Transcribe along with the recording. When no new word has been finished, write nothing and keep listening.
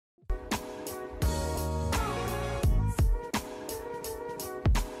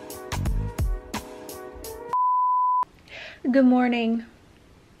Good morning.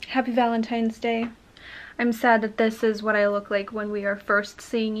 Happy Valentine's Day. I'm sad that this is what I look like when we are first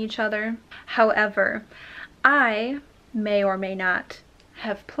seeing each other. However, I may or may not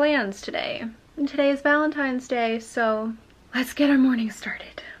have plans today. And today is Valentine's Day, so let's get our morning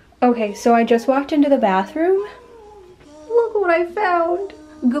started. Okay, so I just walked into the bathroom. Look what I found.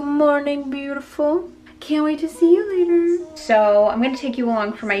 Good morning, beautiful. Can't wait to see you later. So I'm gonna take you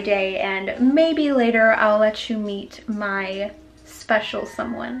along for my day, and maybe later I'll let you meet my special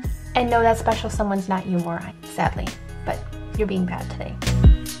someone. And no, that special someone's not you, moron, sadly, but you're being bad today.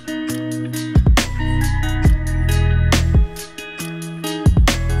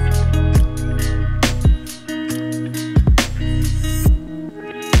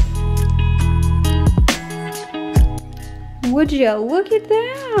 Would you look at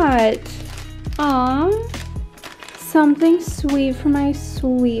that? Something sweet for my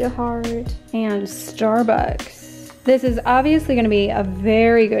sweetheart. And Starbucks. This is obviously gonna be a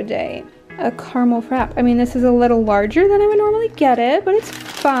very good day. A caramel frap. I mean, this is a little larger than I would normally get it, but it's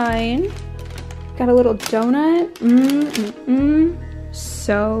fine. Got a little donut.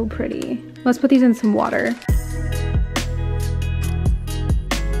 So pretty. Let's put these in some water.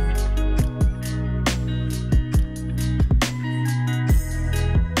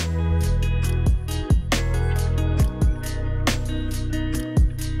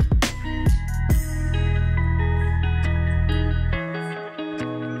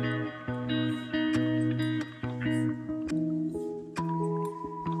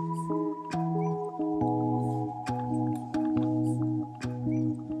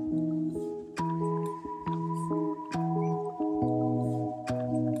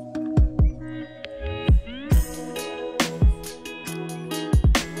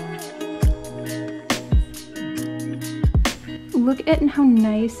 Look at how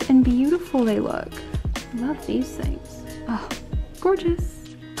nice and beautiful they look. Love these things. Oh,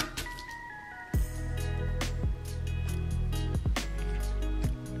 gorgeous.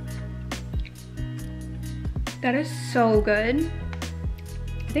 That is so good.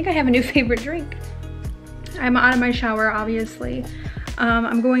 I think I have a new favorite drink. I'm out of my shower, obviously.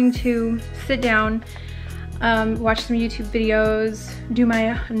 I'm going to sit down, watch some YouTube videos, do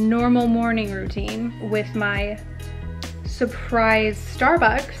my normal morning routine with my surprise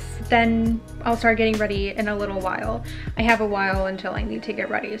Starbucks. Then I'll start getting ready in a little while. I have a while until I need to get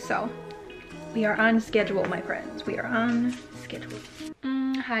ready, so we are on schedule, my friends. We are on schedule.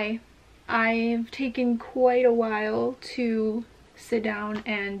 Hi. I've taken quite a while to sit down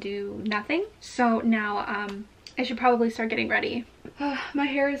and do nothing, so now I should probably start getting ready. My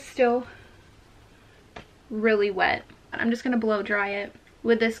hair is still really wet. I'm just gonna blow dry it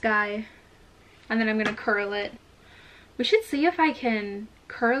with this guy, and then I'm gonna curl it. We should see if I can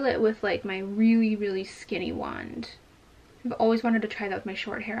curl it with like my really skinny wand. I've always wanted to try that with my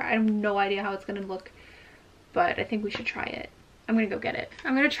short hair. I have no idea how it's gonna look, but I think we should try it. I'm gonna go get it.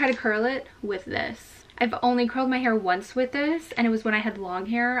 I'm gonna try to curl it with this. I've only curled my hair once with this, and it was when I had long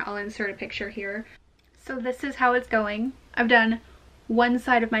hair. I'll insert a picture here. So this is how it's going. I've done one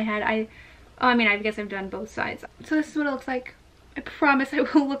side of my head. I guess I've done both sides. So this is what it looks like. I promise I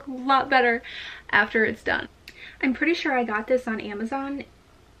will look a lot better after it's done. I'm pretty sure I got this on Amazon.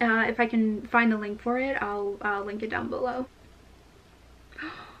 If I can find the link for it, I'll link it down below.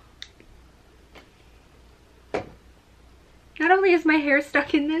 Not only is my hair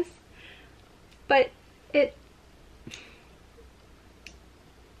stuck in this, but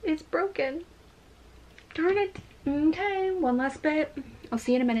it's broken. Darn it. Okay, one last bit. I'll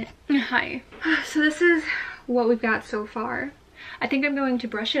see you in a minute. Hi. So this is what we've got so far. I think I'm going to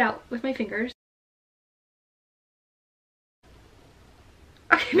brush it out with my fingers.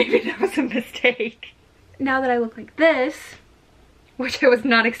 Okay, maybe that was a mistake. Now that I look like this, which I was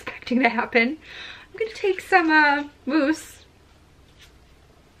not expecting to happen, I'm gonna take some mousse.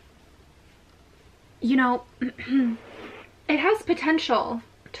 You know, it has potential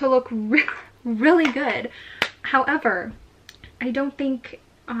to look really good. However, I don't think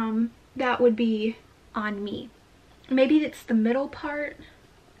that would be on me. Maybe it's the middle part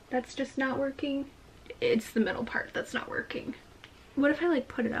that's just not working. It's the middle part that's not working. What if I like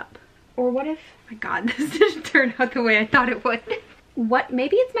put it up? Or what if, oh my god, this didn't turn out the way I thought it would. What,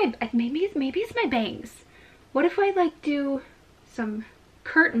 maybe it's my bangs. What if I like do some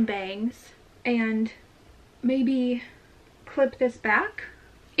curtain bangs and maybe clip this back?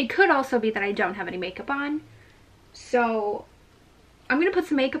 It could also be that I don't have any makeup on. So I'm gonna put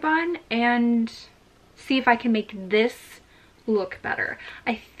some makeup on and see if I can make this look better.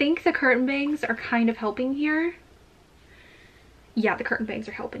 I think the curtain bangs are kind of helping here. Yeah, the curtain bangs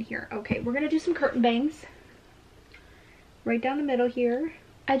are helping here. Okay, we're gonna do some curtain bangs. right down the middle here.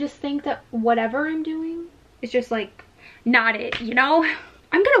 I just think that whatever I'm doing is just like not it, you know?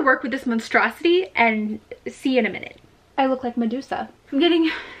 I'm gonna work with this monstrosity and see in a minute. I look like Medusa. I'm getting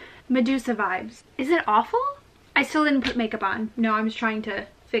Medusa vibes. Is it awful? I still didn't put makeup on. No, I'm just trying to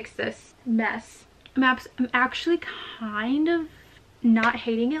fix this mess. I'm actually kind of not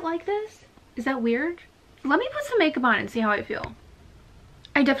hating it like this. Is that weird? Let me put some makeup on and see how I feel.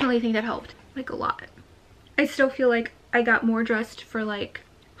 I definitely think that helped, like a lot. I still feel like I got more dressed for like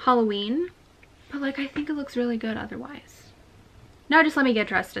Halloween, but like I think it looks really good otherwise. Now just let me get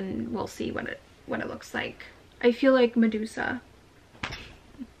dressed and we'll see what it looks like. I feel like Medusa.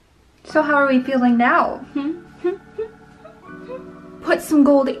 So how are we feeling now? Put some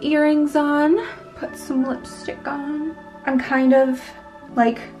gold earrings on, put some lipstick on. I'm kind of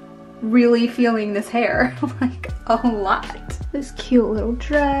like really feeling this hair, like a lot. This cute little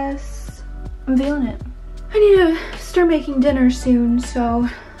dress, I'm feeling it. I need to start making dinner soon, so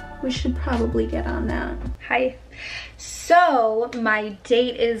we should probably get on that. Hi. So my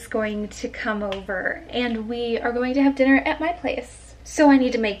date is going to come over and we are going to have dinner at my place. So I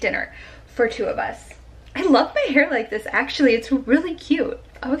need to make dinner for 2 of us. I love my hair like this, actually. It's really cute.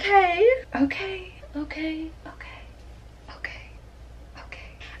 Okay.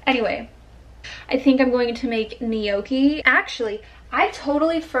 Anyway, I think I'm going to make gnocchi. Actually, I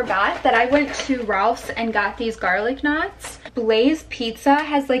totally forgot that I went to Ralph's and got these garlic knots. Blaze Pizza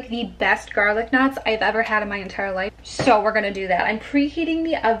has like the best garlic knots I've ever had in my entire life. So we're gonna do that. I'm preheating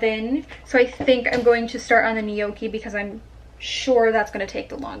the oven. So I think I'm going to start on the gnocchi because I'm sure that's gonna take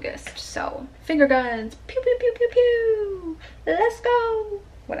the longest. So finger guns, pew pew pew pew pew. Let's go.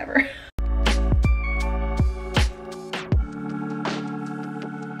 Whatever.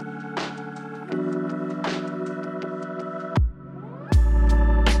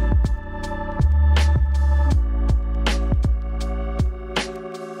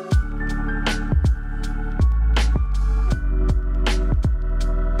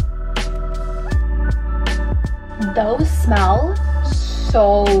 Those smell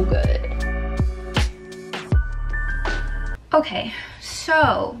so good. Okay,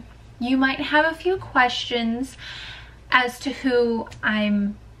 so you might have a few questions as to who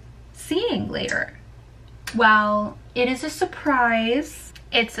I'm seeing later. Well, it is a surprise.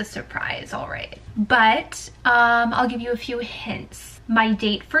 It's a surprise, all right. But I'll give you a few hints. My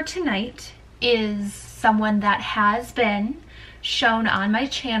date for tonight is someone that has been shown on my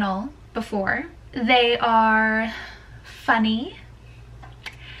channel before. They are funny,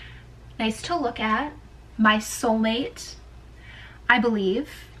 nice to look at, my soulmate, I believe.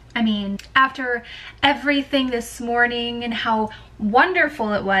 I mean, after everything this morning and how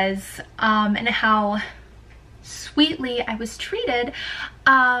wonderful it was, and how sweetly I was treated,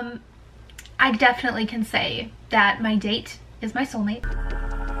 I definitely can say that my date is my soulmate.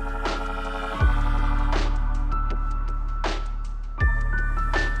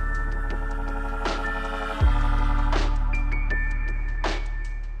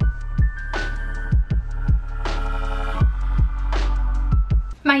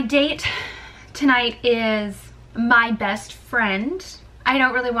 My date tonight is my best friend. I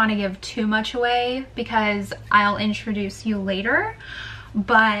don't really want to give too much away because I'll introduce you later,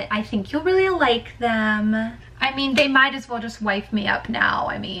 but I think you'll really like them. I mean, they might as well just wife me up now.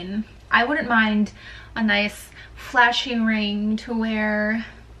 I mean, I wouldn't mind a nice flashy ring to wear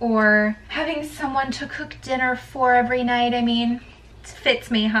or having someone to cook dinner for every night. I mean, it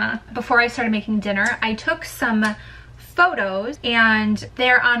fits me, huh? Before I started making dinner, I took some photos and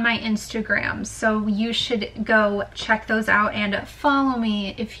they're on my Instagram, so you should go check those out and follow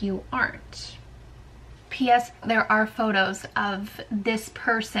me if you aren't. P.S. There are photos of this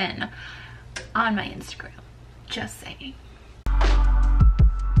person on my Instagram, just saying.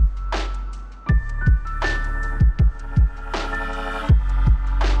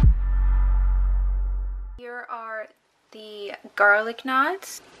 Here are the garlic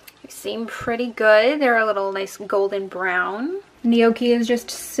knots. They seem pretty good. They're a little nice golden brown. Gnocchi is just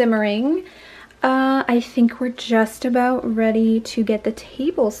simmering. I think we're just about ready to get the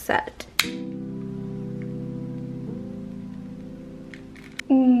table set.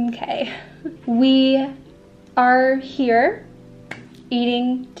 Okay, we are here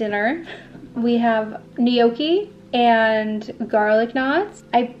eating dinner. We have gnocchi and garlic knots.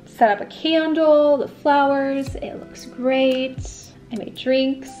 I set up a candle, the flowers. It looks great. I made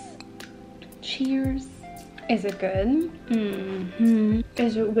drinks. Cheers. Is it good?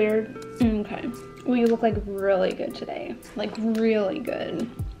 Is it weird? Okay. Well, you look like really good today. Like really good.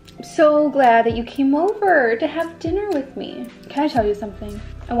 I'm so glad that you came over to have dinner with me. Can I tell you something?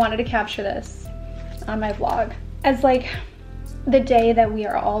 I wanted to capture this on my vlog as like the day that we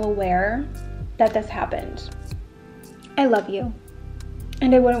are all aware that this happened. I love you.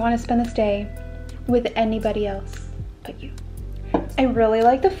 And I wouldn't want to spend this day with anybody else but you. I really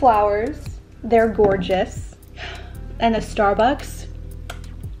like the flowers. They're gorgeous. And the Starbucks.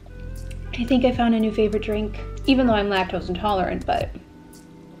 I think I found a new favorite drink, even though I'm lactose intolerant, but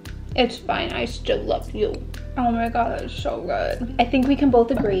it's fine. I still love you. Oh my God, that is so good. I think we can both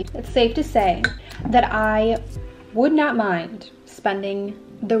agree, it's safe to say that I would not mind spending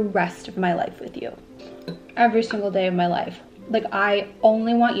the rest of my life with you. Every single day of my life. Like, I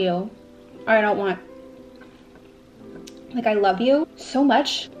only want you. I don't want, like, I love you so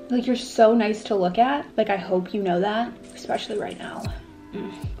much. Like, you're so nice to look at. Like, I hope you know that, especially right now.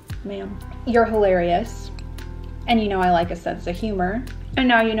 Ma'am. You're hilarious. And you know I like a sense of humor. And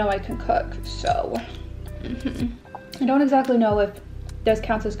now you know I can cook, so. I don't exactly know if this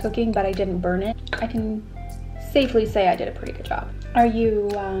counts as cooking, but I didn't burn it. I can safely say I did a pretty good job. Are you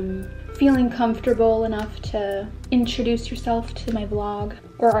feeling comfortable enough to introduce yourself to my vlog?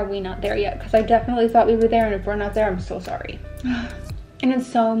 Or are we not there yet? Because I definitely thought we were there, and if we're not there, I'm so sorry. And it's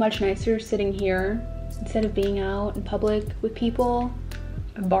so much nicer sitting here instead of being out in public with people.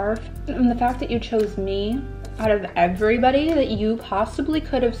 Barf. And the fact that you chose me out of everybody that you possibly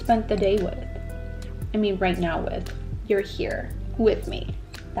could have spent the day with. I mean, right now with. You're here with me.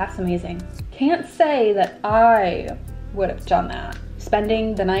 That's amazing. Can't say that I would have done that.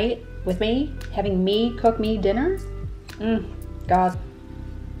 Spending the night with me, having me cook me dinner. God.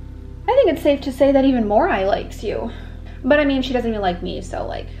 I think it's safe to say that even Morai likes you. But I mean, she doesn't even like me, so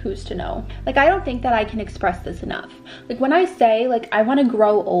like, who's to know? Like, I don't think that I can express this enough. Like, when I say, like, I want to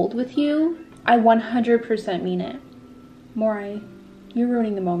grow old with you, I 100% mean it. Morai, you're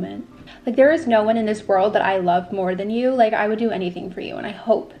ruining the moment. Like, there is no one in this world that I love more than you. Like, I would do anything for you, and I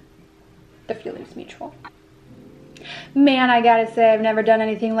hope the feeling's mutual. Man, I gotta say, I've never done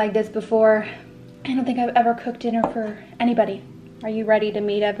anything like this before. I don't think I've ever cooked dinner for anybody. Are you ready to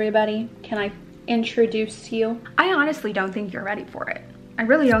meet everybody? Can I introduce you? I honestly don't think you're ready for it. I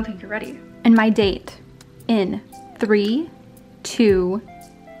really don't think you're ready. And my date in 3, 2.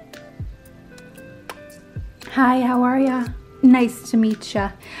 Hi, how are ya? Nice to meet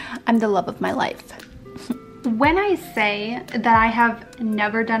ya. I'm the love of my life. When I say that I have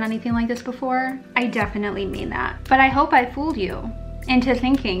never done anything like this before, I definitely mean that. But I hope I fooled you into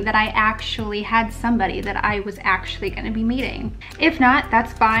thinking that I actually had somebody that I was actually gonna be meeting. If not,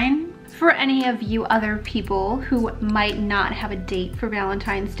 that's fine. For any of you other people who might not have a date for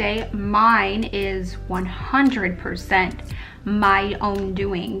Valentine's Day, mine is 100% my own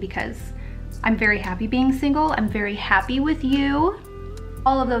doing, because I'm very happy being single. I'm very happy with you.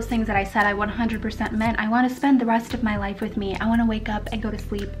 All of those things that I said I 100% meant. I want to spend the rest of my life with me. I want to wake up and go to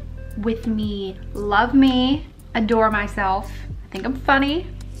sleep with me. Love me. Adore myself. I think I'm funny.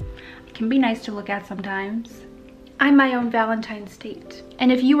 I can be nice to look at sometimes. I'm my own Valentine's date.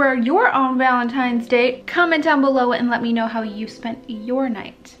 And if you are your own Valentine's date, comment down below and let me know how you spent your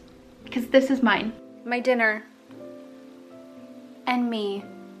night. Because this is mine. My dinner. And me.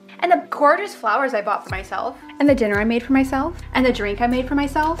 And the gorgeous flowers I bought for myself. And the dinner I made for myself. And the drink I made for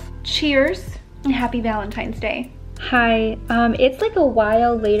myself. Cheers and happy Valentine's Day. Hi, it's like a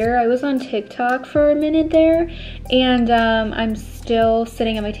while later. I was on TikTok for a minute there, and I'm still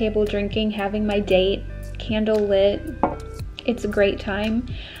sitting at my table drinking, having my date, candle lit. It's a great time.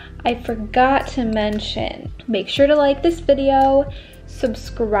 I forgot to mention, make sure to like this video,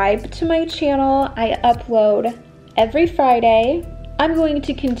 subscribe to my channel. I upload every Friday. I'm going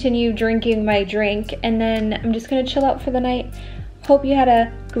to continue drinking my drink, and then I'm just gonna chill out for the night. Hope you had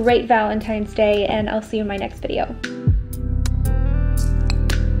a great Valentine's Day, and I'll see you in my next video.